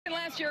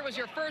last year it was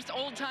your first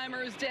Old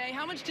Timers Day.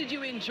 How much did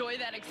you enjoy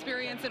that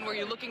experience, and were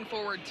you looking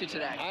forward to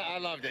today? I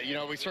loved it. You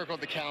know, we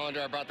circled the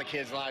calendar. I brought the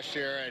kids last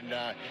year, and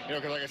you know,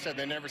 because like I said,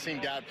 they'd never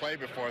seen Dad play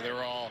before. They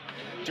were all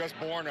just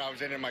born. I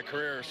was in my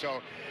career,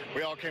 so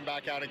we all came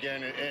back out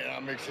again, and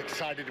I'm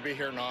excited to be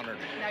here and honored.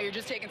 Now you're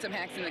just taking some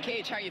hacks in the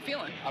cage. How are you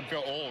feeling? I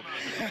feel old.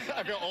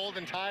 I feel old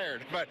and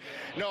tired, but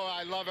no,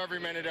 I love every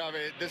minute of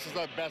it. This is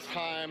the best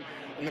time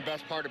and the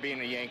best part of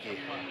being a Yankee.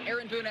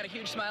 Aaron Boone had a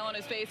huge smile on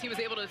his face. He was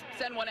able to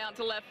send one out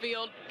to left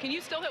field. Can you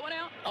still hit one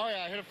out? Oh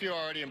yeah, I hit a few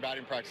already in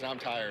batting practice. Now I'm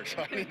tired,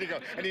 so I need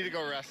to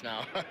go rest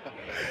now.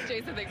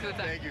 Jason, thanks for the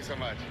time. Thank you so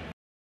much.